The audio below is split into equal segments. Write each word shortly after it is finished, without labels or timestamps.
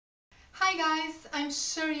Hi guys, I'm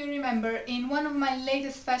sure you remember in one of my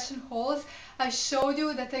latest fashion hauls I showed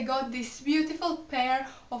you that I got this beautiful pair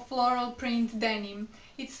of floral print denim.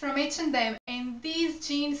 It's from H&M and these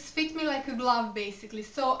jeans fit me like a glove basically,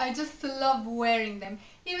 so I just love wearing them,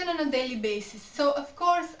 even on a daily basis. So of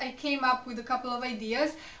course I came up with a couple of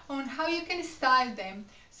ideas on how you can style them.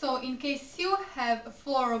 So in case you have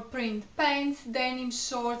floral print pants, denim,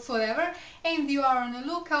 shorts, whatever, and you are on the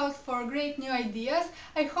lookout for great new ideas,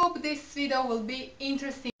 I hope this video will be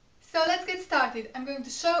interesting. So let's get started. I'm going to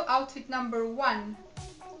show outfit number 1.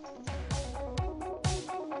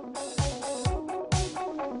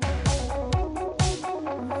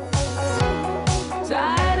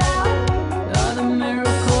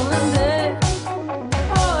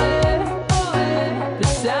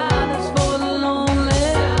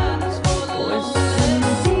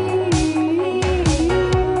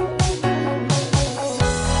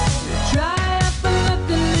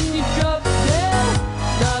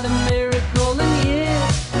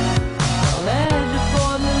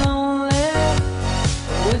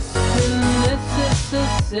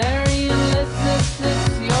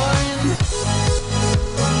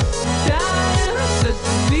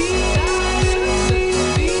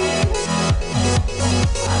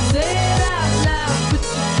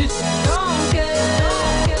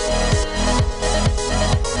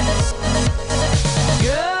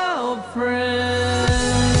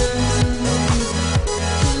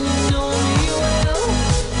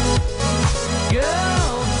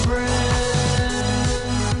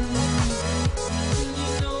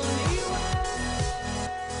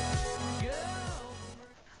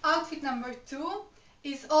 Outfit number 2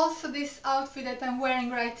 is also this outfit that I'm wearing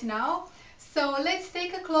right now. So let's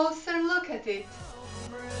take a closer look at it.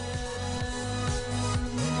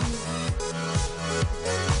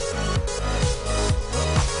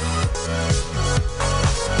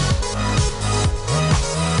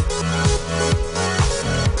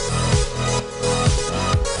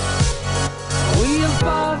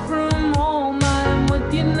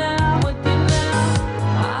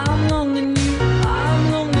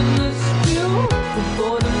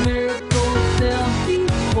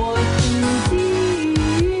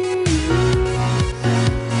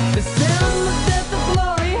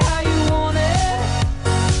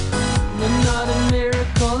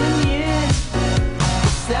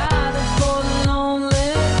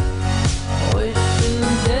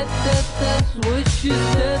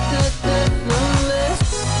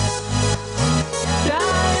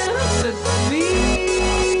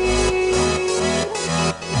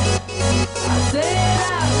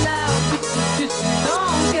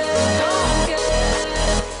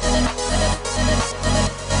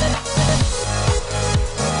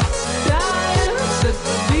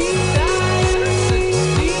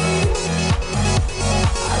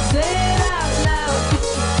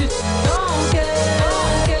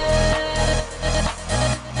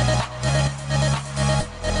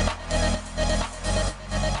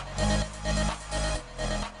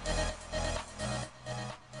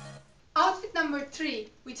 Outfit number 3,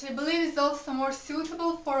 which I believe is also more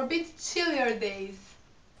suitable for a bit chillier days.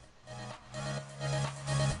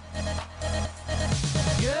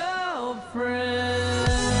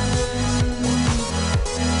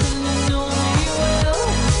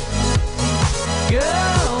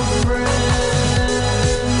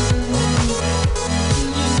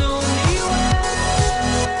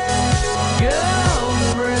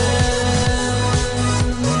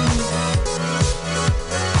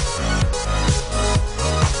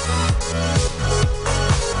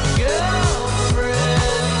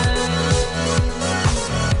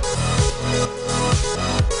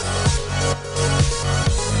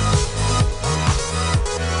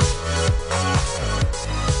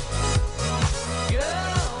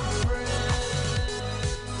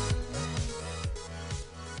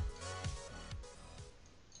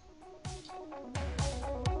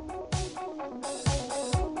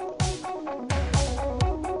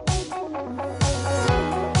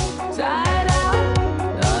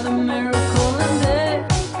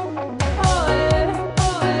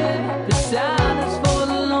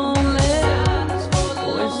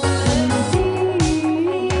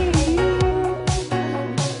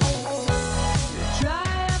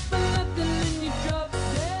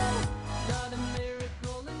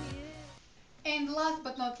 And last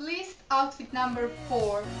but not least, outfit number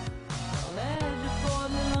 4.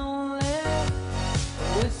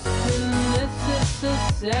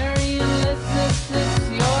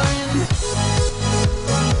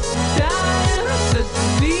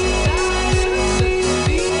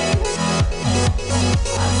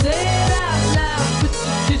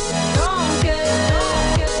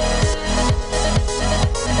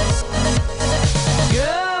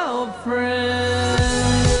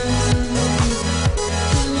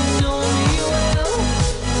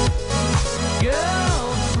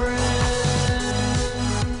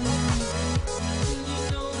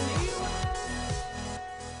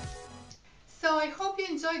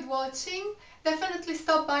 enjoyed watching, definitely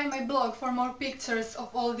stop by my blog for more pictures of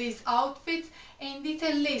all these outfits and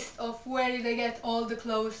detailed list of where did I get all the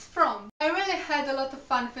clothes from. I really had a lot of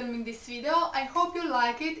fun filming this video. I hope you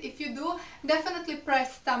like it. If you do, definitely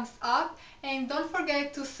press thumbs up and don't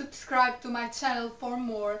forget to subscribe to my channel for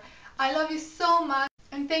more. I love you so much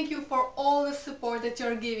and thank you for all the support that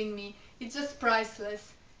you're giving me. It's just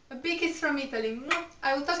priceless. A big kiss from Italy.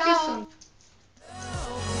 I will talk to you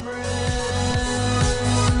soon.